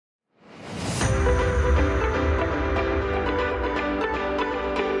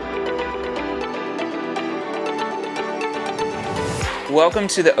Welcome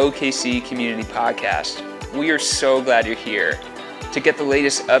to the OKC Community Podcast. We are so glad you're here. To get the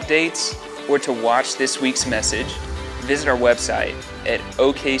latest updates or to watch this week's message, visit our website at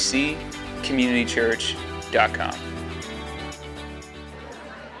okccommunitychurch.com.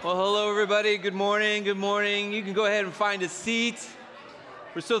 Well, hello everybody. Good morning. Good morning. You can go ahead and find a seat.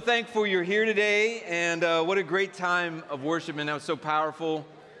 We're so thankful you're here today, and what a great time of worship, and that was so powerful.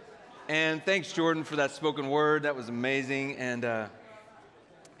 And thanks, Jordan, for that spoken word. That was amazing. And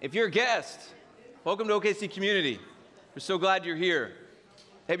if you're a guest, welcome to OKC Community. We're so glad you're here.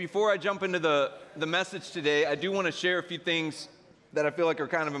 Hey, before I jump into the message today, I do want to share a few things that I feel like are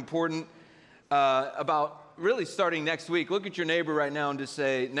kind of important about really starting next week. Look at your neighbor right now and just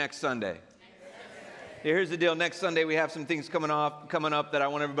say, next Sunday. Yeah, here's the deal. Next Sunday, we have some things coming up that I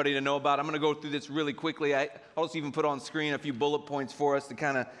want everybody to know about. I'm going to go through this really quickly. I'll also even put on screen a few bullet points for us to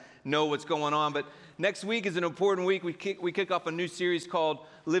kind of know what's going on. But next week is an important week. We kick off a new series called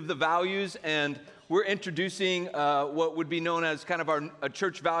Live the Values, and we're introducing what would be known as kind of our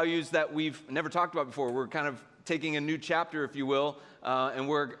church values that we've never talked about before. We're kind of taking a new chapter, if you will, and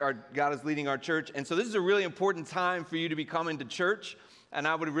God is leading our church. And so this is a really important time for you to be coming to church, and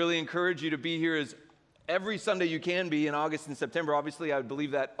I would really encourage you to be here as every Sunday you can be in August and September. Obviously, I would believe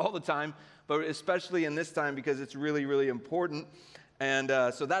that all the time, but especially in this time because it's really, really important. And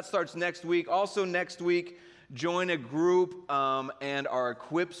so that starts next week. Also next week, join a group and our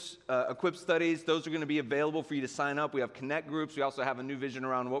Equip studies. Those are going to be available for you to sign up. We have Connect groups. We also have a new vision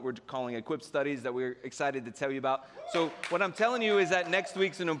around what we're calling Equip studies that we're excited to tell you about. So what I'm telling you is that next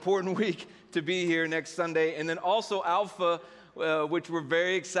week's an important week to be here next Sunday. And then also Alpha, which we're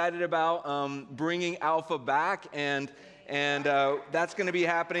very excited about, bringing Alpha back, and that's going to be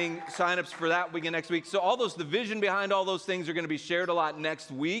happening. Signups for that weekend next week. So the vision behind all those things are going to be shared a lot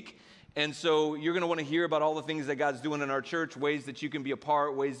next week, and so you're going to want to hear about all the things that God's doing in our church, ways that you can be a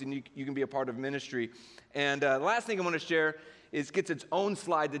part, ways that you can be a part of ministry. And the last thing I want to share gets its own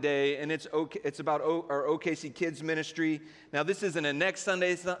slide today, and it's about our OKC Kids ministry. Now, this isn't a next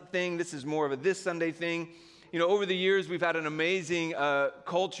Sunday thing. This is more of a this Sunday thing. You know, over the years, we've had an amazing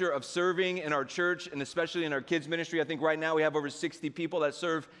culture of serving in our church, and especially in our kids ministry. I think right now we have over 60 people that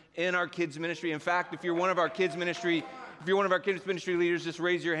serve in our kids ministry. In fact, if you're one of our kids ministry leaders, just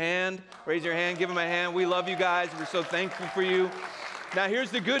raise your hand. Raise your hand. Give them a hand. We love you guys. We're so thankful for you. Now,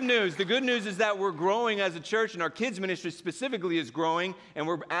 here's the good news. The good news is that we're growing as a church, and our kids ministry specifically is growing, and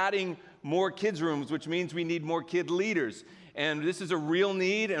we're adding more kids rooms, which means we need more kid leaders. And this is a real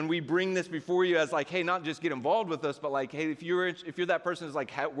need, and we bring this before you as like, hey, not just get involved with us, but like, hey, if you're that person who's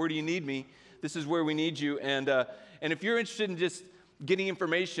like, where do you need me? This is where we need you. And if you're interested in just getting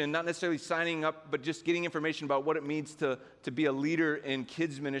information, not necessarily signing up, but just getting information about what it means to be a leader in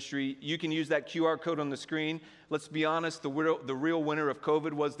kids ministry, you can use that QR code on the screen. Let's be honest, the real winner of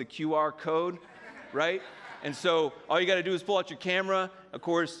COVID was the QR code, right? And so all you got to do is pull out your camera, of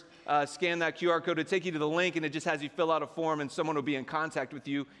course, scan that QR code to take you to the link, and it just has you fill out a form, and someone will be in contact with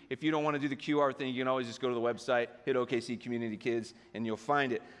you. If you don't want to do the QR thing, you can always just go to the website, hit OKC Community Kids, and you'll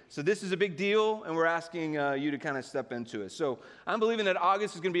find it. So this is a big deal, and we're asking you to kind of step into it. So I'm believing that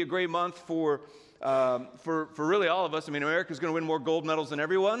August is going to be a great month for really all of us. I mean, America's going to win more gold medals than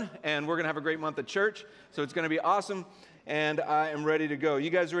everyone, and we're going to have a great month at church. So it's going to be awesome, and I am ready to go.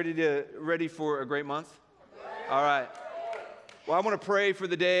 You guys ready for a great month? All right. Well, I want to pray for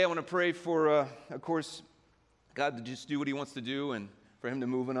the day. I want to pray for, of course, God to just do what he wants to do and for him to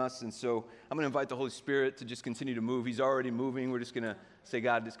move in us. And so I'm going to invite the Holy Spirit to just continue to move. He's already moving. We're just going to say,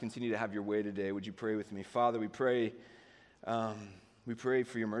 God, just continue to have your way today. Would you pray with me? Father, we pray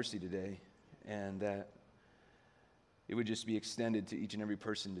for your mercy today, and that it would just be extended to each and every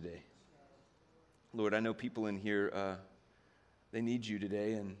person today. Lord, I know people in here, they need you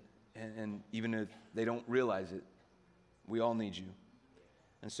today, and even if they don't realize it, we all need you.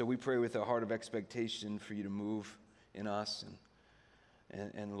 And so we pray with a heart of expectation for you to move in us.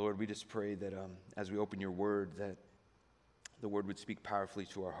 And Lord, we just pray that as we open your word, that the word would speak powerfully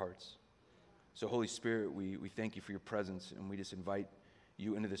to our hearts. So Holy Spirit, we thank you for your presence, and we just invite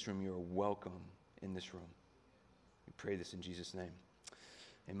you into this room. You are welcome in this room. We pray this in Jesus' name.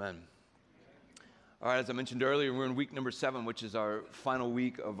 Amen. All right, as I mentioned earlier, we're in week number 7, which is our final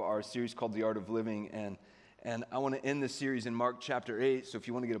week of our series called The Art of Living. And I want to end this series in Mark chapter 8. So if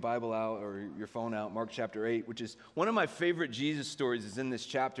you want to get a Bible out or your phone out, Mark chapter 8, which is one of my favorite Jesus stories, is in this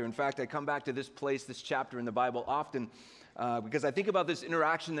chapter. In fact, I come back to this chapter in the Bible often because I think about this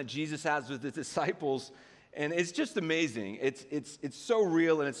interaction that Jesus has with his disciples, and it's just amazing. It's so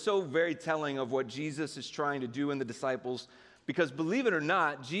real, and it's so very telling of what Jesus is trying to do in the disciples. Because believe it or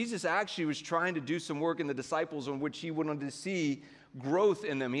not, Jesus actually was trying to do some work in the disciples on which he wanted to see growth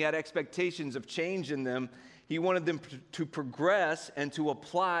in them. He had expectations of change in them. He wanted them to progress and to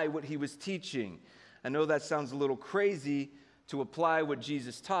apply what he was teaching. I know that sounds a little crazy to apply what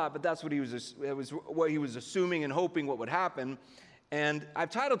Jesus taught, but that's what what he was assuming and hoping what would happen. And I've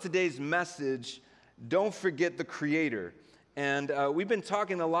titled today's message, Don't Forget the Creator. And we've been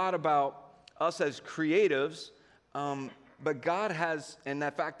talking a lot about us as creatives, but God has, and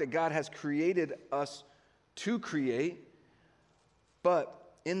that fact that God has created us to create, but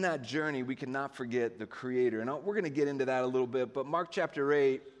in that journey, we cannot forget the Creator. And we're going to get into that a little bit, but Mark chapter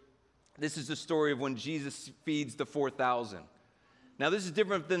 8, this is the story of when Jesus feeds the 4,000. Now, this is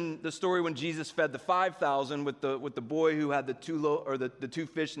different than the story when Jesus fed the 5,000 with the boy who had the two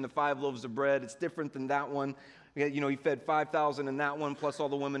fish and the 5 loaves of bread. It's different than that one. He fed 5,000 in that one, plus all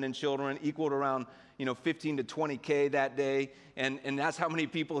the women and children, equaled around 15 to 20K that day, and that's how many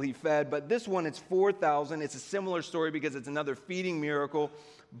people he fed. But this one, it's 4,000. It's a similar story because it's another feeding miracle,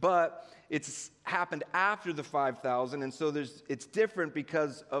 but it's happened after the 5,000, and so it's different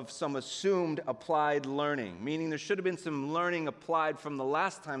because of some assumed applied learning, meaning there should have been some learning applied from the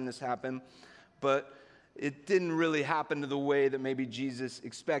last time this happened, but it didn't really happen to the way that maybe Jesus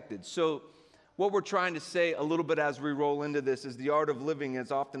expected. So what we're trying to say a little bit as we roll into this is the art of living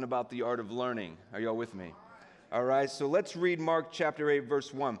is often about the art of learning. Are y'all with me? All right, so let's read Mark chapter 8,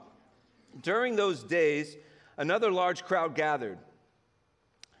 verse 1. During those days, another large crowd gathered.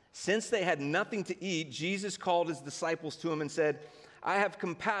 Since they had nothing to eat, Jesus called his disciples to him and said, I have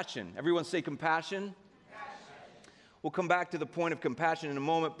compassion. Everyone say compassion. We'll come back to the point of compassion in a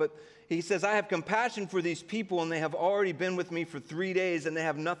moment, but he says, I have compassion for these people, and they have already been with me for 3 days, and they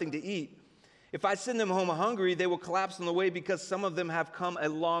have nothing to eat. If I send them home hungry, they will collapse on the way because some of them have come a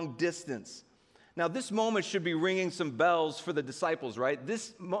long distance. Now, this moment should be ringing some bells for the disciples, right?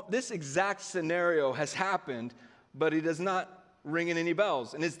 This exact scenario has happened, but it does not ringing any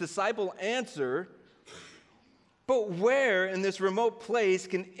bells. And his disciple answer, but where in this remote place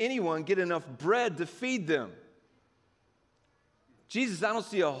can anyone get enough bread to feed them? Jesus, I don't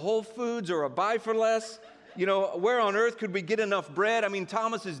see a Whole Foods or a Buy for Less. Where on earth could we get enough bread? I mean,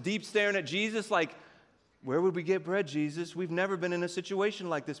 Thomas is deep staring at Jesus like, where would we get bread, Jesus? We've never been in a situation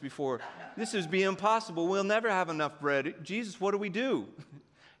like this before. This is be impossible. We'll never have enough bread. Jesus, what do we do?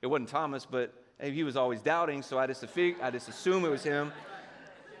 It wasn't Thomas, but he was always doubting, so I just assume it was him.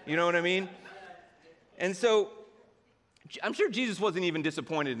 You know what I mean? And so I'm sure Jesus wasn't even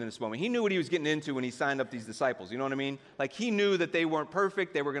disappointed in this moment. He knew what he was getting into when he signed up these disciples. You know what I mean? Like, he knew that they weren't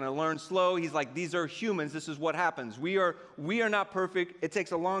perfect. They were going to learn slow. He's like, these are humans. This is what happens. We are not perfect. It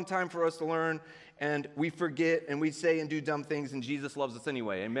takes a long time for us to learn, and we forget, and we say and do dumb things, and Jesus loves us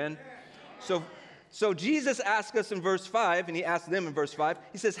anyway. Amen? So Jesus asked us in verse 5, and he asked them in verse 5,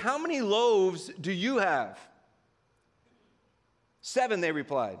 he says, how many loaves do you have? 7, they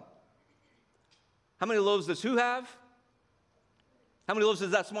replied. How many loaves does who have? How many loaves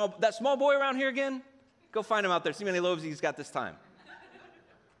does that small boy around here again? Go find him out there. See how many loaves he's got this time.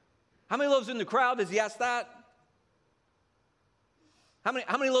 How many loaves in the crowd? Does he ask that? How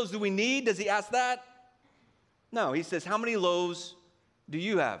many loaves do we need? Does he ask that? No, he says, how many loaves do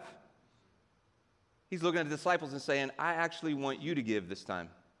you have? He's looking at the disciples and saying, I actually want you to give this time.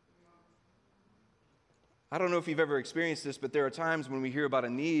 I don't know if you've ever experienced this, but there are times when we hear about a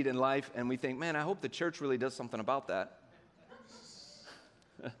need in life and we think, man, I hope the church really does something about that.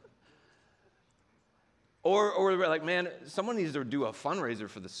 or we're like, man, someone needs to do a fundraiser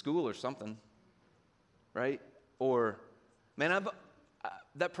for the school or something, right? Or, man,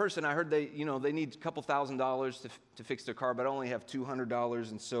 that person, I heard they need a couple $1,000s to fix their car, but I only have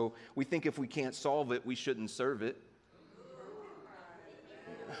 $200, and so we think if we can't solve it, we shouldn't serve it.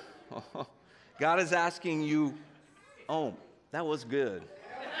 God is asking you, oh, that was good.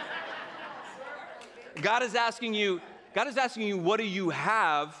 God is asking you, what do you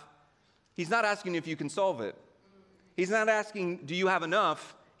have? He's not asking if you can solve it. He's not asking, do you have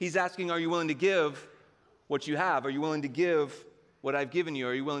enough? He's asking, are you willing to give what you have? Are you willing to give what I've given you?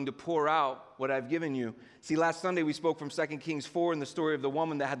 Are you willing to pour out what I've given you? See, last Sunday we spoke from 2 Kings 4 in the story of the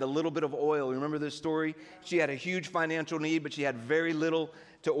woman that had the little bit of oil. Remember this story? She had a huge financial need, but she had very little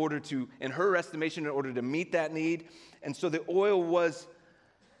in her estimation, in order to meet that need. And so the oil was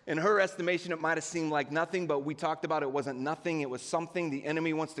In her estimation, it might have seemed like nothing, but we talked about it wasn't nothing. It was something. The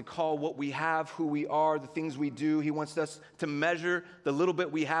enemy wants to call what we have, who we are, the things we do. He wants us to measure the little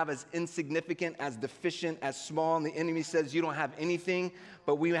bit we have as insignificant, as deficient, as small. And the enemy says you don't have anything.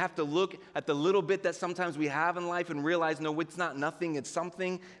 But we have to look at the little bit that sometimes we have in life and realize, no, it's not nothing, it's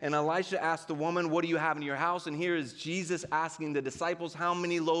something. And Elisha asked the woman, what do you have in your house? And here is Jesus asking the disciples, how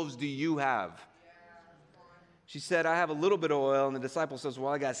many loaves do you have? She said, I have a little bit of oil. And the disciple says,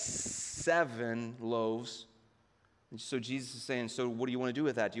 well, I got 7 loaves. And so Jesus is saying, so what do you want to do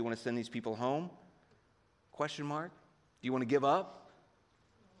with that? Do you want to send these people home? Question mark. Do you want to give up?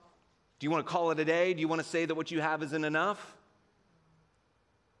 Do you want to call it a day? Do you want to say that what you have isn't enough?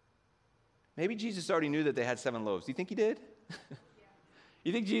 Maybe Jesus already knew that they had 7 loaves. Do you think he did?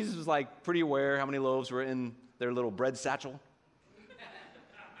 You think Jesus was like pretty aware how many loaves were in their little bread satchel?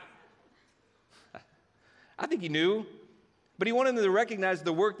 I think he knew, but he wanted them to recognize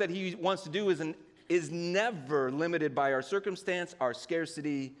the work that he wants to do is never limited by our circumstance, our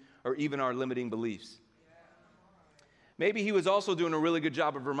scarcity, or even our limiting beliefs. Maybe he was also doing a really good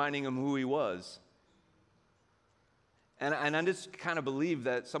job of reminding them who he was. And I just kind of believe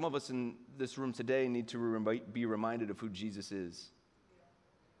that some of us in this room today need to be reminded of who Jesus is.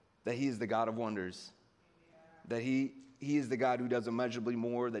 That he is the God of wonders. That he is the God who does immeasurably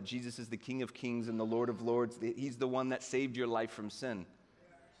more, that Jesus is the King of kings and the Lord of lords. He's the one that saved your life from sin.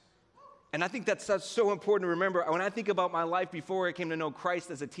 And I think that's so important to remember. When I think about my life before I came to know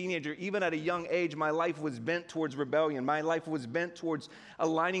Christ as a teenager, even at a young age, my life was bent towards rebellion. My life was bent towards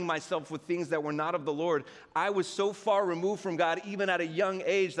aligning myself with things that were not of the Lord. I was so far removed from God, even at a young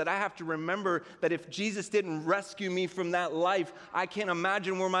age, that I have to remember that if Jesus didn't rescue me from that life, I can't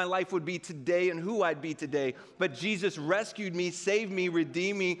imagine where my life would be today and who I'd be today. But Jesus rescued me, saved me,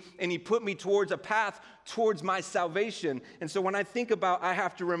 redeemed me, and he put me towards a path towards my salvation. And so when I think about, I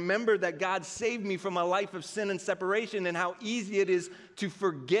have to remember that God saved me from a life of sin and separation, and how easy it is to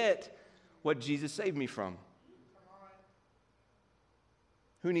forget what Jesus saved me from.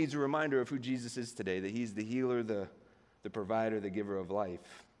 Who needs a reminder of who Jesus is today? That he's the healer, the provider, the giver of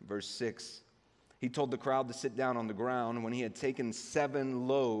life. Verse 6, he told the crowd to sit down on the ground. And when he had taken 7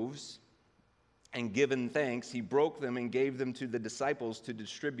 loaves and given thanks, he broke them and gave them to the disciples to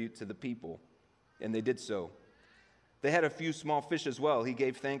distribute to the people. And they did so. They had a few small fish as well. He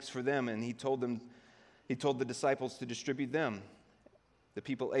gave thanks for them, and he told the disciples to distribute them. The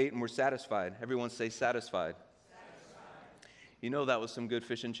people ate and were satisfied. Everyone say satisfied. You know that was some good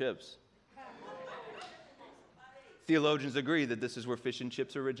fish and chips. Theologians agree that this is where fish and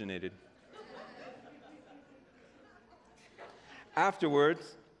chips originated.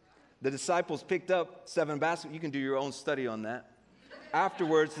 Afterwards, the disciples picked up 7 baskets. You can do your own study on that.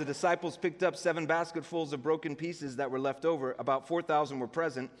 Afterwards, the disciples picked up 7 basketfuls of broken pieces that were left over. About 4,000 were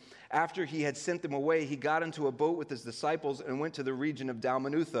present. After he had sent them away, he got into a boat with his disciples and went to the region of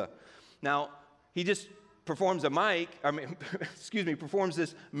Dalmanutha. Now, he just performs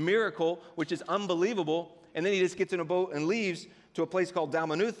this miracle, which is unbelievable, and then he just gets in a boat and leaves to a place called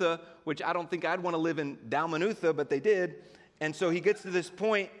Dalmanutha, which I don't think I'd want to live in Dalmanutha, but they did. And so he gets to this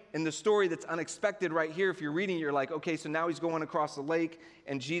point in the story that's unexpected right here. If you're reading, you're like, okay, so now he's going across the lake,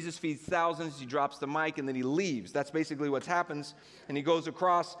 and Jesus feeds thousands. He drops the mic, and then he leaves. That's basically what happens. And he goes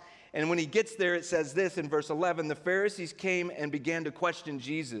across, and when he gets there, it says this in verse 11, the Pharisees came and began to question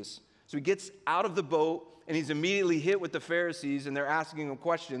Jesus. So he gets out of the boat, and he's immediately hit with the Pharisees, and they're asking him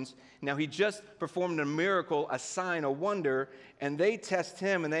questions. Now, he just performed a miracle, a sign, a wonder, and they test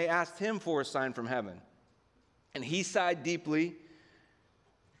him, and they asked him for a sign from heaven. And he sighed deeply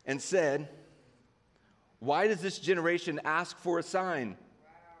and said, why does this generation ask for a sign?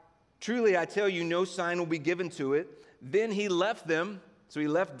 Truly, I tell you, no sign will be given to it. Then he left them. So he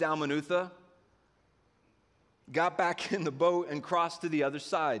left Dalmanutha, got back in the boat, and crossed to the other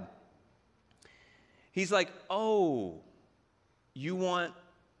side. He's like, oh, you want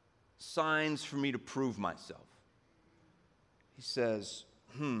signs for me to prove myself? He says,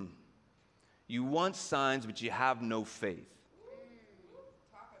 you want signs, but you have no faith.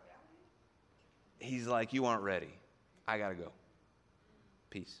 He's like, you aren't ready. I got to go.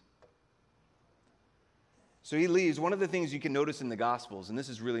 Peace. So he leaves. One of the things you can notice in the Gospels, and this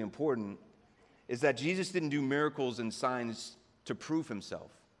is really important, is that Jesus didn't do miracles and signs to prove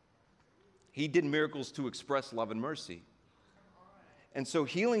himself. He did miracles to express love and mercy. And so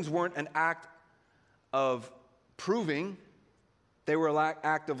healings weren't an act of proving. They were an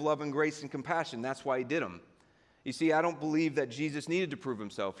act of love and grace and compassion. That's why he did them. You see, I don't believe that Jesus needed to prove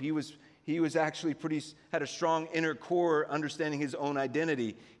himself. He was actually had a strong inner core understanding his own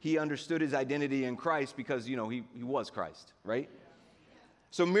identity. He understood his identity in Christ because, he was Christ, right?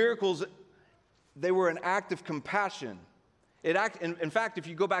 So miracles, they were an act of compassion. In fact, if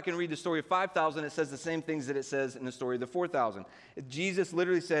you go back and read the story of 5,000, it says the same things that it says in the story of the 4,000. Jesus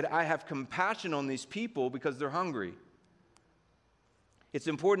literally said, I have compassion on these people because they're hungry. It's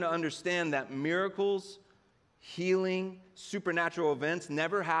important to understand that miracles, healing, supernatural events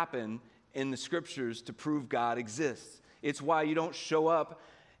never happen in the scriptures to prove God exists. It's why you don't show up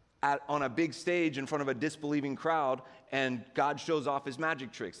on a big stage in front of a disbelieving crowd and God shows off his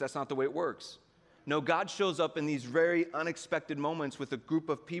magic tricks. That's not the way it works. No, God shows up in these very unexpected moments with a group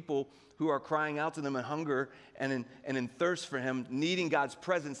of people who are crying out to them in hunger and in thirst for him, needing God's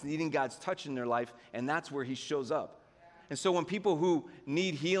presence, needing God's touch in their life, and that's where he shows up. And so when people who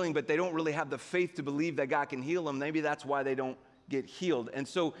need healing, but they don't really have the faith to believe that God can heal them, maybe that's why they don't get healed. And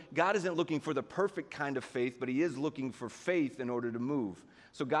so God isn't looking for the perfect kind of faith, but he is looking for faith in order to move.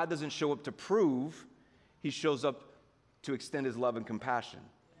 So God doesn't show up to prove, he shows up to extend his love and compassion.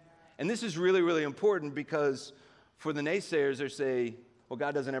 And this is really, really important because for the naysayers, they say, well,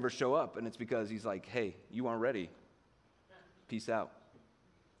 God doesn't ever show up. And it's because he's like, hey, you aren't ready. Peace out.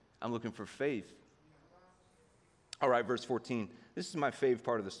 I'm looking for faith. All right, verse 14. This is my favorite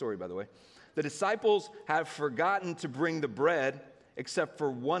part of the story, by the way. The disciples have forgotten to bring the bread except for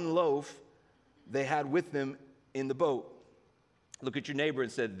one loaf they had with them in the boat. Look at your neighbor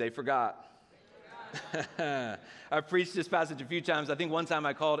and said, they forgot. I've preached this passage a few times. I think one time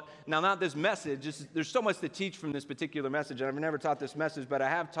I called, now not this message, there's so much to teach from this particular message, and I've never taught this message, but I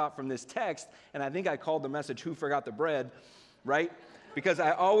have taught from this text, and I think I called the message, Who Forgot the Bread, right? Because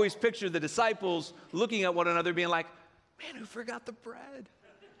I always picture the disciples looking at one another being like, man, who forgot the bread?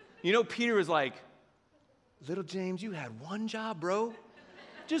 You know, Peter is like, little James, you had one job, bro.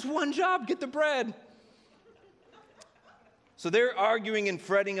 Just one job, get the bread. So they're arguing and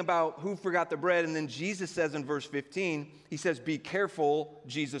fretting about who forgot the bread. And then Jesus says in verse 15, he says, be careful,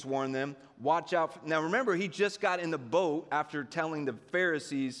 Jesus warned them. Watch out. Now remember, he just got in the boat after telling the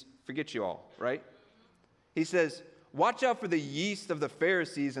Pharisees, forget you all, right? He says, watch out for the yeast of the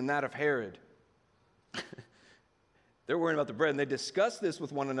Pharisees and that of Herod. They're worrying about the bread. And they discussed this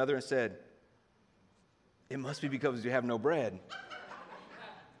with one another and said, it must be because you have no bread.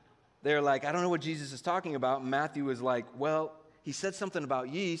 They're like, I don't know what Jesus is talking about. And Matthew is like, well, he said something about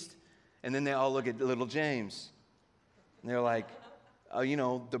yeast. And then they all look at little James. And they're like, oh, you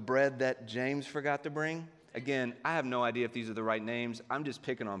know, the bread that James forgot to bring? Again, I have no idea if these are the right names. I'm just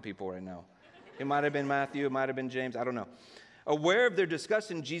picking on people right now. It might have been Matthew. It might have been James. I don't know. Aware of their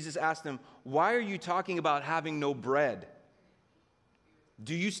discussion, Jesus asked them, why are you talking about having no bread?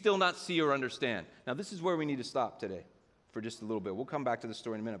 Do you still not see or understand? Now, this is where we need to stop today. For just a little bit. We'll come back to the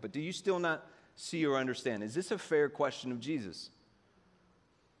story in a minute. But do you still not see or understand? Is this a fair question of Jesus?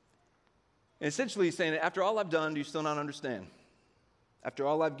 And essentially he's saying, after all I've done, do you still not understand? After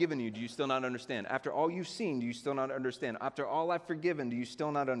all I've given you, do you still not understand? After all you've seen, do you still not understand? After all I've forgiven, do you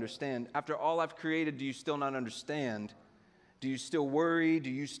still not understand? After all I've created, do you still not understand? Do you still worry? Do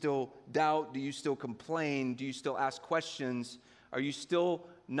you still doubt? Do you still complain? Do you still ask questions? Are you still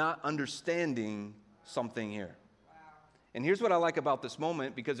not understanding something here? And here's what I like about this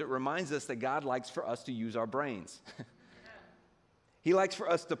moment, because it reminds us that God likes for us to use our brains. He likes for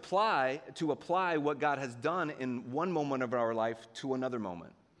us to apply what God has done in one moment of our life to another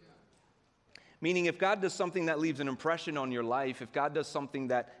moment. Meaning, if God does something that leaves an impression on your life, if God does something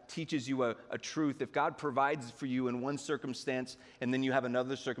that teaches you a truth, if God provides for you in one circumstance and then you have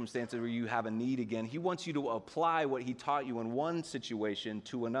another circumstance where you have a need again, he wants you to apply what he taught you in one situation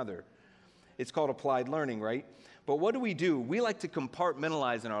to another. It's called applied learning, right? But what do? We like to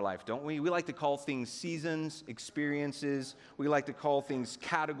compartmentalize in our life, don't we? We like to call things seasons, experiences. We like to call things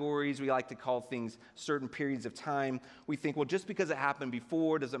categories. We like to call things certain periods of time. We think, well, just because it happened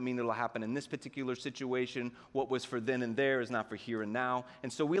before doesn't mean it'll happen in this particular situation. What was for then and there is not for here and now.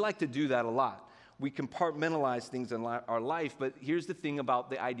 And so we like to do that a lot. We compartmentalize things in our life, but here's the thing about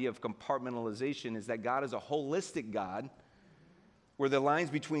the idea of compartmentalization is that God is a holistic God where the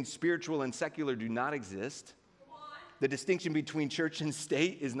lines between spiritual and secular do not exist. The distinction between church and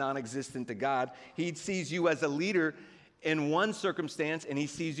state is non-existent to God. He sees you as a leader in one circumstance, and he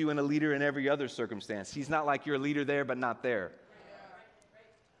sees you in a leader in every other circumstance. He's not like you're a leader there, but not there.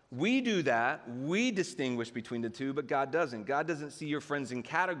 We do that. We distinguish between the two, but God doesn't. God doesn't see your friends in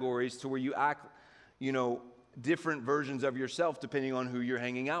categories to where you act, different versions of yourself depending on who you're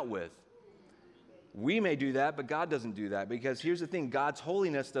hanging out with. We may do that, but God doesn't do that, because here's the thing. God's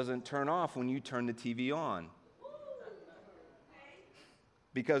holiness doesn't turn off when you turn the TV on.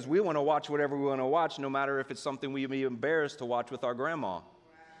 Because we want to watch whatever we want to watch, no matter if it's something we'd be embarrassed to watch with our grandma.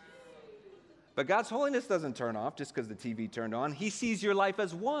 But God's holiness doesn't turn off just because the TV turned on. He sees your life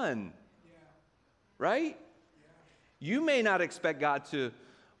as one, right? You may not expect God to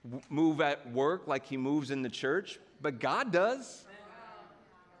move at work like he moves in the church, but God does.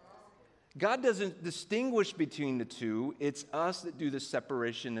 God doesn't distinguish between the two. It's us that do the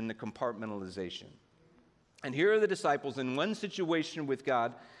separation and the compartmentalization. And here are the disciples in one situation with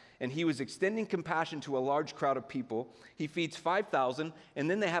God, and he was extending compassion to a large crowd of people. He feeds 5,000, and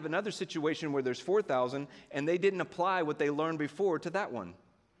then they have another situation where there's 4,000, and they didn't apply what they learned before to that one.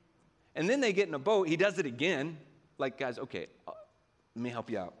 And then they get in a boat. He does it again. Like, guys, okay, let me help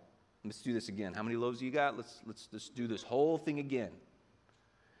you out. Let's do this again. How many loaves do you got? Let's just do this whole thing again.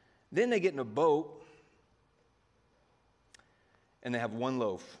 Then they get in a boat, and they have one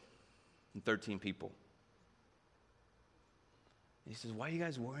loaf and 13 people. And he says, why are you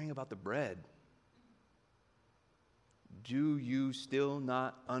guys worrying about the bread? Do you still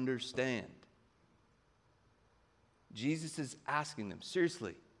not understand? Jesus is asking them,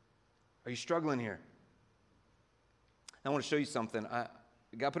 seriously, are you struggling here? I want to show you something.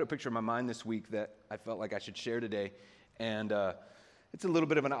 God put a picture in my mind this week that I felt like I should share today. And it's a little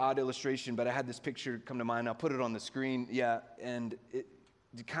bit of an odd illustration, but I had this picture come to mind. I'll put it on the screen. Yeah, and it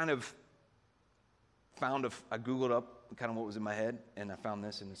kind of I Googled up kind of what was in my head, and I found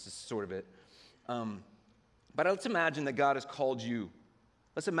this, and this is sort of it. But let's imagine that God has called you.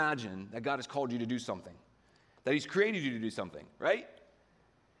 Let's imagine that God has called you to do something, that he's created you to do something, right?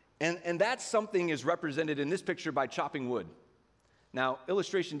 And that something is represented in this picture by chopping wood. Now,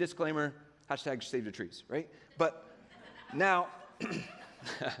 illustration disclaimer, hashtag save the trees, right? But now,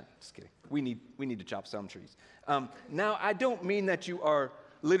 just kidding. We need to chop some trees. Now, I don't mean that you are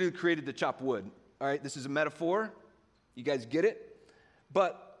literally created to chop wood, all right? This is a metaphor. You guys get it?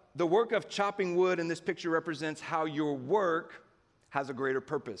 But the work of chopping wood in this picture represents how your work has a greater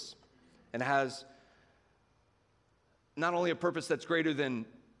purpose and has not only a purpose that's greater than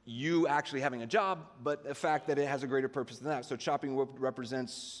you actually having a job, but the fact that it has a greater purpose than that. So chopping wood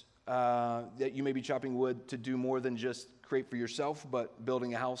represents that you may be chopping wood to do more than just create for yourself, but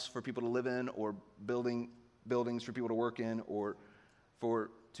building a house for people to live in, or building buildings for people to work in, or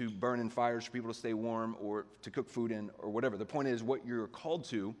to burn in fires for people to stay warm, or to cook food in, or whatever. The point is, what you're called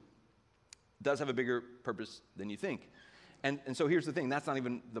to does have a bigger purpose than you think. And so here's the thing. That's not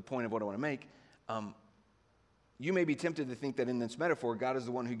even the point of what I want to make. You may be tempted to think that in this metaphor, God is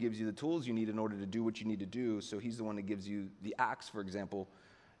the one who gives you the tools you need in order to do what you need to do. So he's the one that gives you the axe, for example,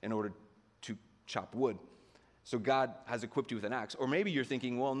 in order to chop wood. So God has equipped you with an axe. Or maybe you're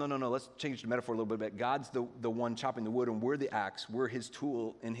thinking, well, no, let's change the metaphor a little bit. God's the one chopping the wood, and we're the axe. We're his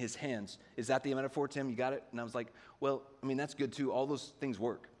tool in his hands. Is that the metaphor, Tim? You got it? And I was like, well, I mean, that's good too. All those things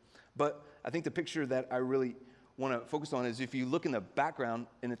work. But I think the picture that I really want to focus on is if you look in the background,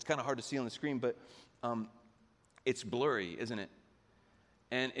 and it's kind of hard to see on the screen, but it's blurry, isn't it?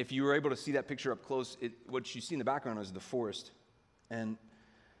 And if you were able to see that picture up close, what you see in the background is the forest. And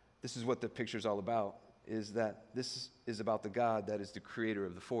this is what the picture is all about, is that this is about the God that is the creator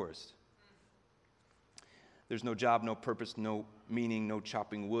of the forest. There's no job, no purpose, no meaning, no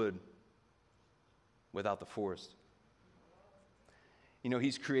chopping wood without the forest. You know,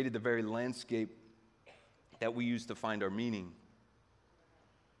 he's created the very landscape that we use to find our meaning.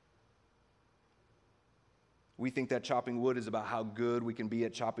 We think that chopping wood is about how good we can be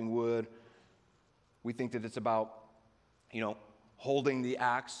at chopping wood. We think that it's about, holding the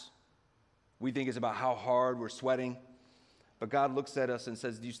axe. We think it's about how hard we're sweating. But God looks at us and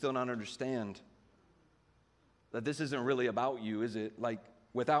says, do you still not understand that this isn't really about you, is it? Like,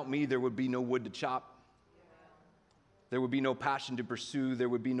 without me, there would be no wood to chop. There would be no passion to pursue. There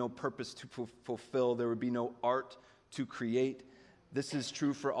would be no purpose to fulfill. There would be no art to create. This is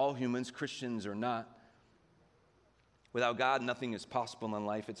true for all humans, Christians or not. Without God, nothing is possible in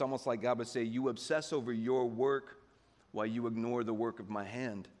life. It's almost like God would say, you obsess over your work while you ignore the work of my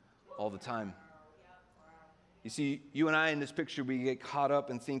hand all the time. You see, you and I in this picture, we get caught up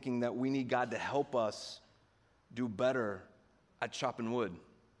in thinking that we need God to help us do better at chopping wood.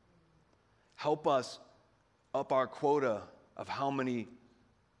 Help us up our quota of how many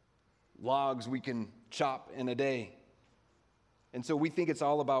logs we can chop in a day. And so we think it's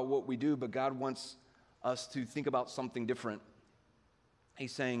all about what we do, but God wants us to think about something different.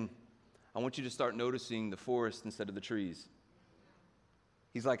 He's saying, I want you to start noticing the forest instead of the trees.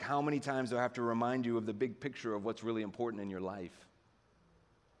 He's like, how many times do I have to remind you of the big picture of what's really important in your life?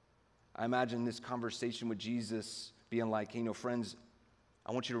 I imagine this conversation with Jesus being like, hey, friends,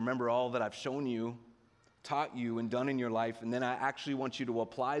 I want you to remember all that I've shown you, taught you, and done in your life, and then I actually want you to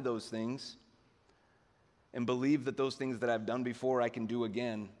apply those things and believe that those things that I've done before I can do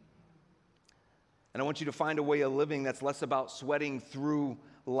again. And I want you to find a way of living that's less about sweating through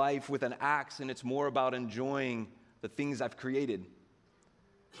life with an axe, and it's more about enjoying the things I've created.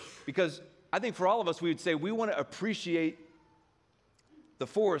 Because I think for all of us, we would say we want to appreciate the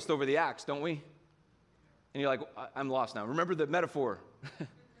forest over the axe, don't we? And you're like, I'm lost now. Remember the metaphor.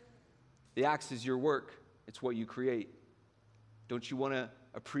 The axe is your work. It's what you create. Don't you want to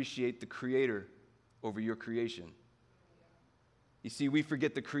appreciate the Creator over your creation? You see, we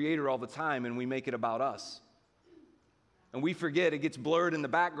forget the Creator all the time, and we make it about us. And we forget, it gets blurred in the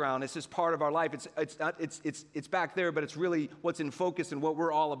background. It's just part of our life. It's back there, but it's really what's in focus, and what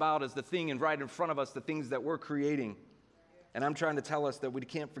we're all about is the thing and right in front of us, the things that we're creating. And I'm trying to tell us that we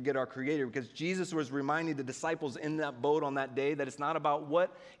can't forget our Creator, because Jesus was reminding the disciples in that boat on that day that it's not about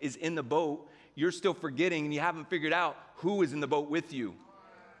what is in the boat. You're still forgetting, and you haven't figured out who is in the boat with you.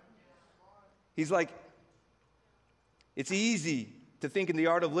 He's like, it's easy to think in the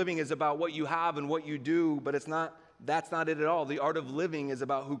art of living is about what you have and what you do, but it's not. That's not it at all. The art of living is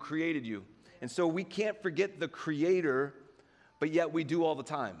about who created you. And so we can't forget the Creator, but yet we do all the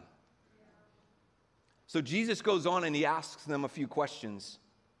time. So Jesus goes on and he asks them a few questions.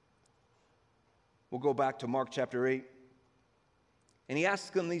 We'll go back to Mark chapter 8. And he asks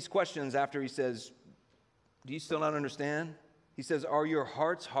them these questions after he says, do you still not understand? He says, are your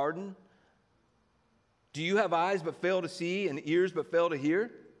hearts hardened? Do you have eyes but fail to see and ears but fail to hear?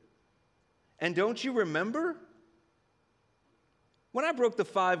 And don't you remember? When I broke the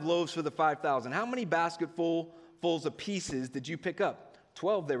 5 loaves for the 5,000, how many basketfuls of pieces did you pick up?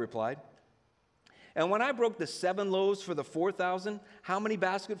 12, they replied. And when I broke the 7 loaves for the 4,000, how many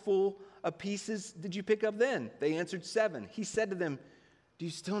basketful of pieces did you pick up then? They answered 7. He said to them, do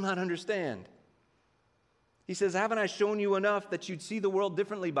you still not understand? He says, haven't I shown you enough that you'd see the world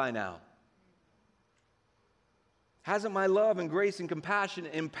differently by now? Hasn't my love and grace and compassion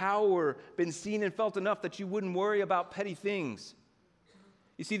and power been seen and felt enough that you wouldn't worry about petty things?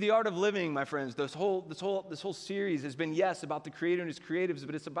 You see, the art of living, my friends, this whole series has been, yes, about the Creator and His creatives,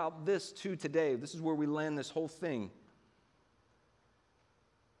 but it's about this too today. This is where we land this whole thing.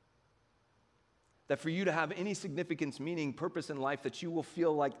 That for you to have any significance, meaning, purpose in life that you will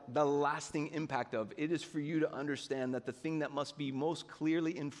feel like the lasting impact of, it is for you to understand that the thing that must be most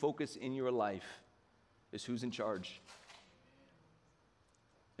clearly in focus in your life is who's in charge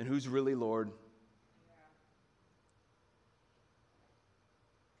and who's really Lord.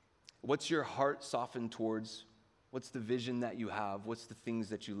 What's your heart softened towards? What's the vision that you have? What's the things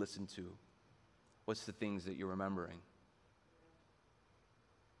that you listen to? What's the things that you're remembering?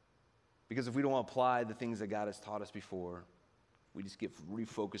 Because if we don't apply the things that God has taught us before, we just get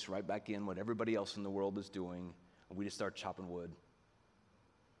refocused right back in what everybody else in the world is doing, and we just start chopping wood.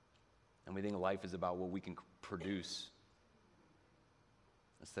 And we think life is about what we can produce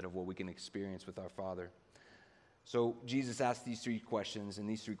instead of what we can experience with our Father. So Jesus asked these 3 questions, and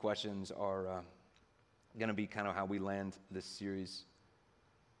these 3 questions are going to be kind of how we land this series.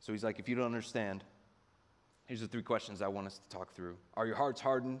 So he's like, if you don't understand, here's the 3 questions I want us to talk through. Are your hearts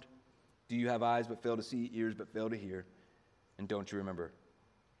hardened? Do you have eyes but fail to see, ears but fail to hear? And don't you remember?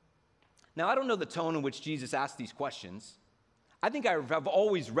 Now, I don't know the tone in which Jesus asked these questions. I think I've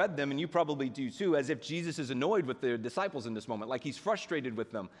always read them, and you probably do too, as if Jesus is annoyed with the disciples in this moment, like he's frustrated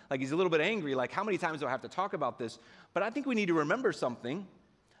with them, like he's a little bit angry, like how many times do I have to talk about this? But I think we need to remember something,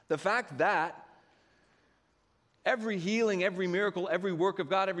 the fact that every healing, every miracle, every work of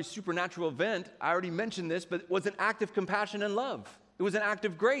God, every supernatural event, I already mentioned this, but it was an act of compassion and love. It was an act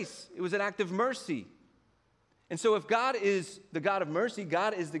of grace. It was an act of mercy. And so if God is the God of mercy,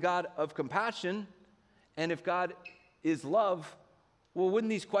 God is the God of compassion, and if God is love, well, wouldn't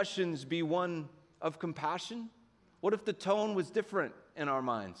these questions be one of compassion? What if the tone was different in our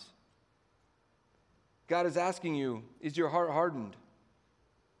minds? God is asking you, is your heart hardened?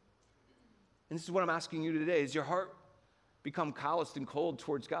 And this is what I'm asking you today. Has your heart become calloused and cold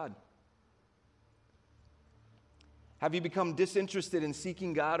towards God? Have you become disinterested in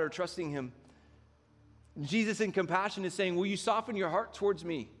seeking God or trusting Him? Jesus in compassion is saying, will you soften your heart towards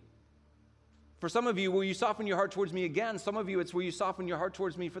me? For some of you, will you soften your heart towards me again? Some of you, it's will you soften your heart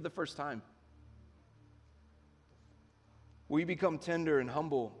towards me for the first time? Will you become tender and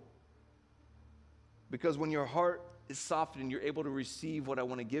humble? Because when your heart is softened, you're able to receive what I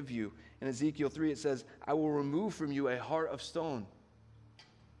want to give you. In Ezekiel 3, it says, I will remove from you a heart of stone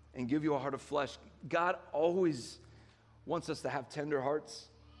and give you a heart of flesh. God always wants us to have tender hearts,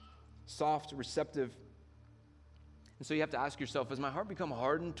 soft, receptive. And so you have to ask yourself, has my heart become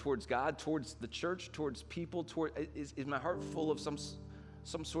hardened towards God, towards the church, towards people? Is my heart full of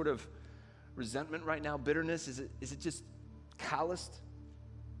some sort of resentment right now, bitterness? Is it just calloused?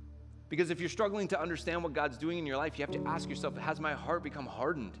 Because if you're struggling to understand what God's doing in your life, you have to ask yourself, has my heart become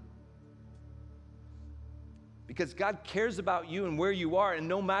hardened? Because God cares about you and where you are, and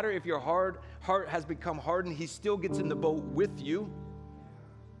no matter if your heart has become hardened, he still gets in the boat with you.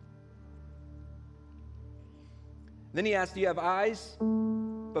 Then he asks, do you have eyes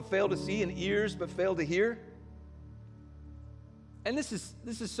but fail to see and ears but fail to hear? And this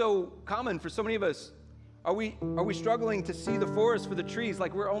is so common for so many of us. Are we struggling to see the forest for the trees,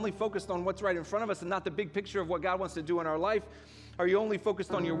 like we're only focused on what's right in front of us and not the big picture of what God wants to do in our life? Are you only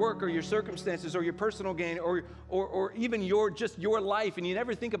focused on your work or your circumstances or your personal gain or even your life, and you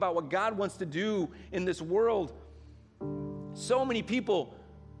never think about what God wants to do in this world? So many people,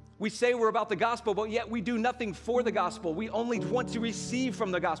 we say we're about the gospel, but yet we do nothing for the gospel. We only want to receive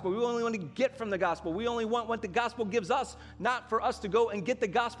from the gospel. We only want to get from the gospel. We only want what the gospel gives us, not for us to go and get the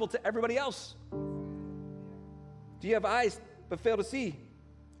gospel to everybody else. Do you have eyes but fail to see?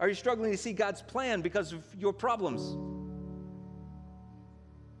 Are you struggling to see God's plan because of your problems?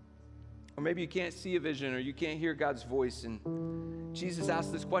 Or maybe you can't see a vision, or you can't hear God's voice. And Jesus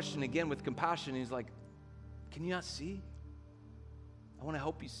asked this question again with compassion. He's like, can you not see? I want to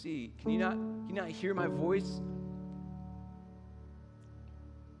help you see. Can you not hear my voice?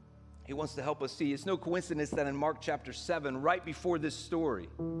 He wants to help us see. It's no coincidence that in Mark chapter 7, right before this story,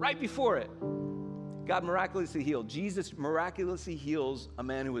 right before it, God miraculously healed. Jesus miraculously heals a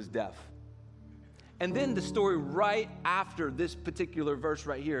man who was deaf. And then the story right after this particular verse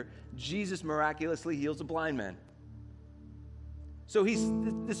right here, Jesus miraculously heals a blind man. So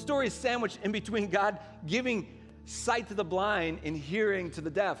the story is sandwiched in between God giving sight to the blind and hearing to the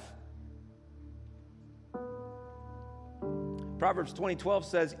deaf. Proverbs 20:12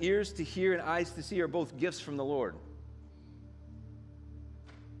 says, ears to hear and eyes to see are both gifts from the Lord.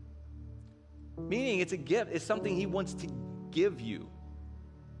 Meaning it's a gift. It's something he wants to give you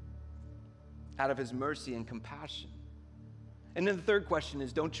out of his mercy and compassion. And then the third question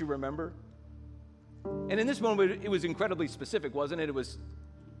is, don't you remember? And in this moment, it was incredibly specific, wasn't it? It was,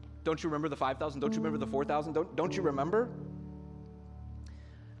 don't you remember the 5,000? Don't you remember the 4,000? Don't you remember?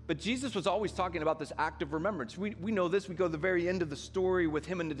 But Jesus was always talking about this act of remembrance. We know this. We go to the very end of the story with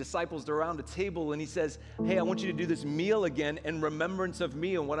him and the disciples. They're around a table, and he says, hey, I want you to do this meal again in remembrance of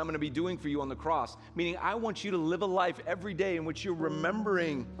me and what I'm going to be doing for you on the cross. Meaning, I want you to live a life every day in which you're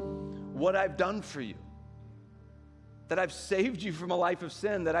remembering what I've done for you. That I've saved you from a life of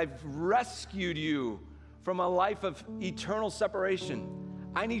sin. That I've rescued you from a life of eternal separation.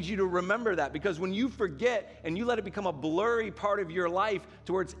 I need you to remember that, because when you forget and you let it become a blurry part of your life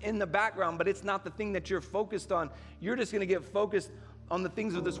to where it's in the background, but it's not the thing that you're focused on, you're just going to get focused on the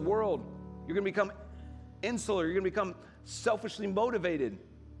things of this world. You're going to become insular. You're going to become selfishly motivated.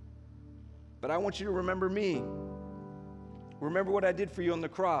 But I want you to remember me. Remember what I did for you on the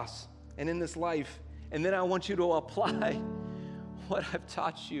cross and in this life. And then I want you to apply what I've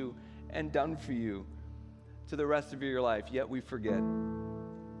taught you and done for you to the rest of your life, yet we forget.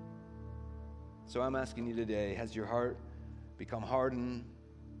 So I'm asking you today, has your heart become hardened?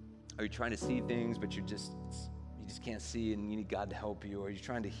 Are you trying to see things, but you just can't see and you need God to help you? Or are you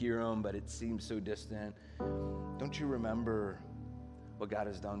trying to hear him, but it seems so distant? Don't you remember what God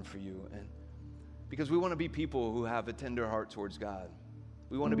has done for you? And because we want to be people who have a tender heart towards God.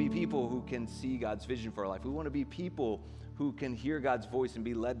 We want to be people who can see God's vision for our life. We want to be people who can hear God's voice and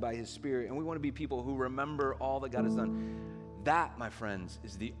be led by his Spirit. And we want to be people who remember all that God has done. That, my friends,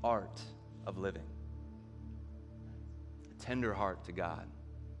 is the art of living. A tender heart to God.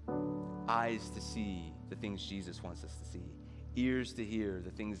 Eyes to see the things Jesus wants us to see. Ears to hear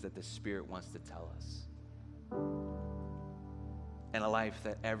the things that the Spirit wants to tell us. And a life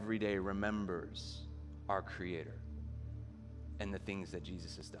that every day remembers our Creator and the things that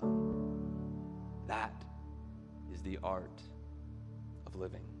Jesus has done. That is the art of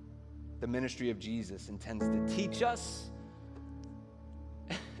living. The ministry of Jesus intends to teach us,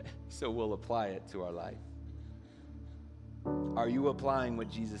 so we'll apply it to our life. Are you applying what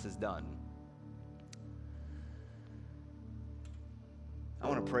Jesus has done? I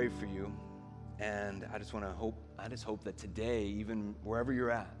want to pray for you, and I just hope that today, even wherever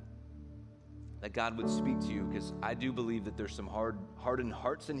you're at, that God would speak to you, because I do believe that there's some hardened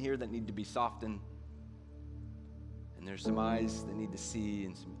hearts in here that need to be softened. And there's some eyes that need to see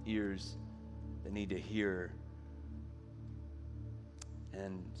and some ears that need to hear.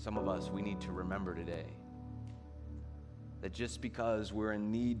 And some of us, we need to remember today that just because we're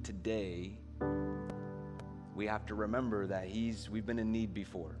in need today, we have to remember that we've been in need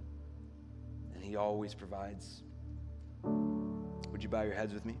before. And he always provides. Would you bow your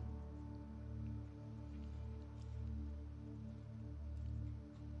heads with me?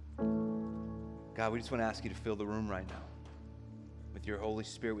 God, we just want to ask you to fill the room right now with your Holy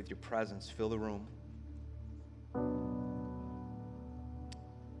Spirit, with your presence. Fill the room.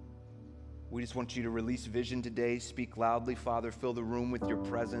 We just want you to release vision today. Speak loudly, Father. Fill the room with your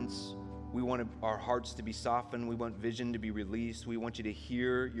presence. We want our hearts to be softened. We want vision to be released. We want you to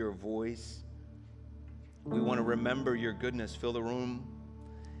hear your voice. We want to remember your goodness. Fill the room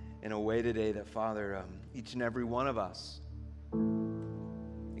in a way today that, Father, each and every one of us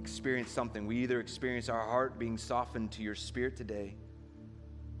experience something. We either experience our heart being softened to your Spirit today.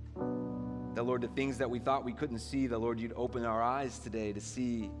 That, Lord, the things that we thought we couldn't see, that, Lord, you'd open our eyes today to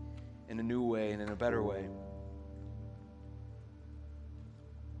see in a new way and in a better way.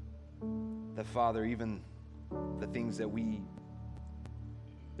 That, Father, even the things that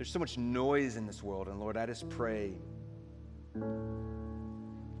there's so much noise in this world, and Lord, I just pray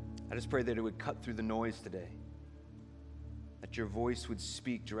that it would cut through the noise today, that your voice would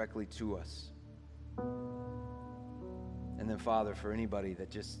speak directly to us. And then, Father, for anybody that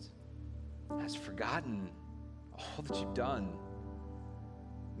just has forgotten all that you've done,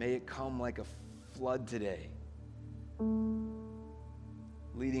 may it come like a flood today,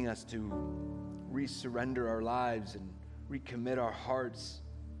 leading us to resurrender our lives and recommit our hearts.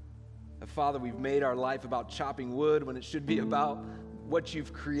 And Father, we've made our life about chopping wood when it should be about what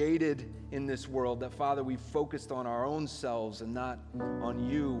you've created in this world. That, Father, we've focused on our own selves and not on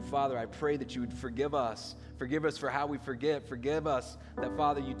you. Father, I pray that you would forgive us. Forgive us for how we forget. Forgive us that,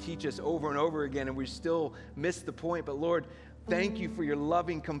 Father, you teach us over and over again and we still miss the point. But Lord, thank you for your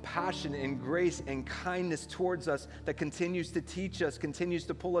loving compassion and grace and kindness towards us that continues to teach us, continues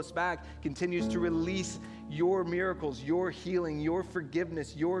to pull us back, continues to release your miracles, your healing, your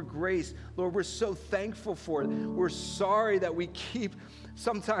forgiveness, your grace. Lord, we're so thankful for it. We're sorry that we keep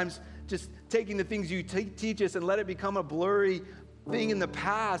sometimes just taking the things you teach us and let it become a blurry thing in the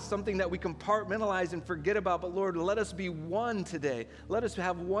past, something that we compartmentalize and forget about. But Lord, let us be one today. Let us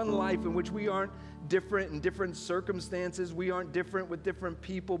have one life in which we aren't different in different circumstances. We aren't different with different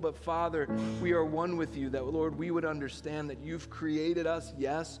people, but Father, we are one with you. That, Lord, we would understand that you've created us,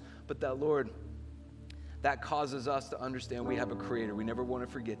 yes, but that, Lord, that causes us to understand we have a creator. We never want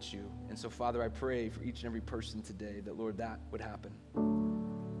to forget you. And so, Father, I pray for each and every person today that, Lord, that would happen.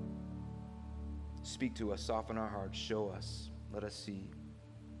 Speak to us, soften our hearts, show us. Let us see.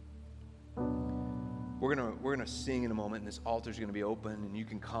 We're gonna sing in a moment, and this altar's gonna be open, and you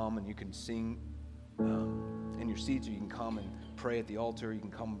can come and you can sing in your seats, or you can come and pray at the altar. You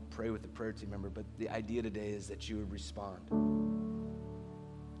can come pray with the prayer team member. But the idea today is that you would respond.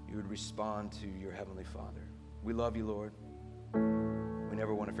 You would respond to your Heavenly Father. We love you, Lord. We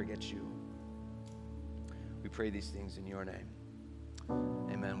never want to forget you. We pray these things in your name.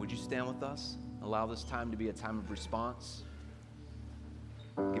 Amen. Would you stand with us? Allow this time to be a time of response,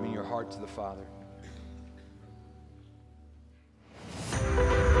 giving your heart to the Father.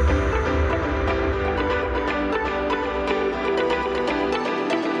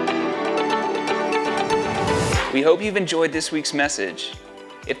 We hope you've enjoyed this week's message.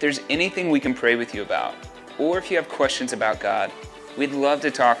 If there's anything we can pray with you about, or if you have questions about God, we'd love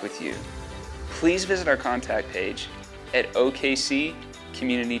to talk with you. Please visit our contact page at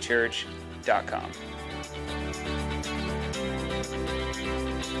okccommunitychurch.com.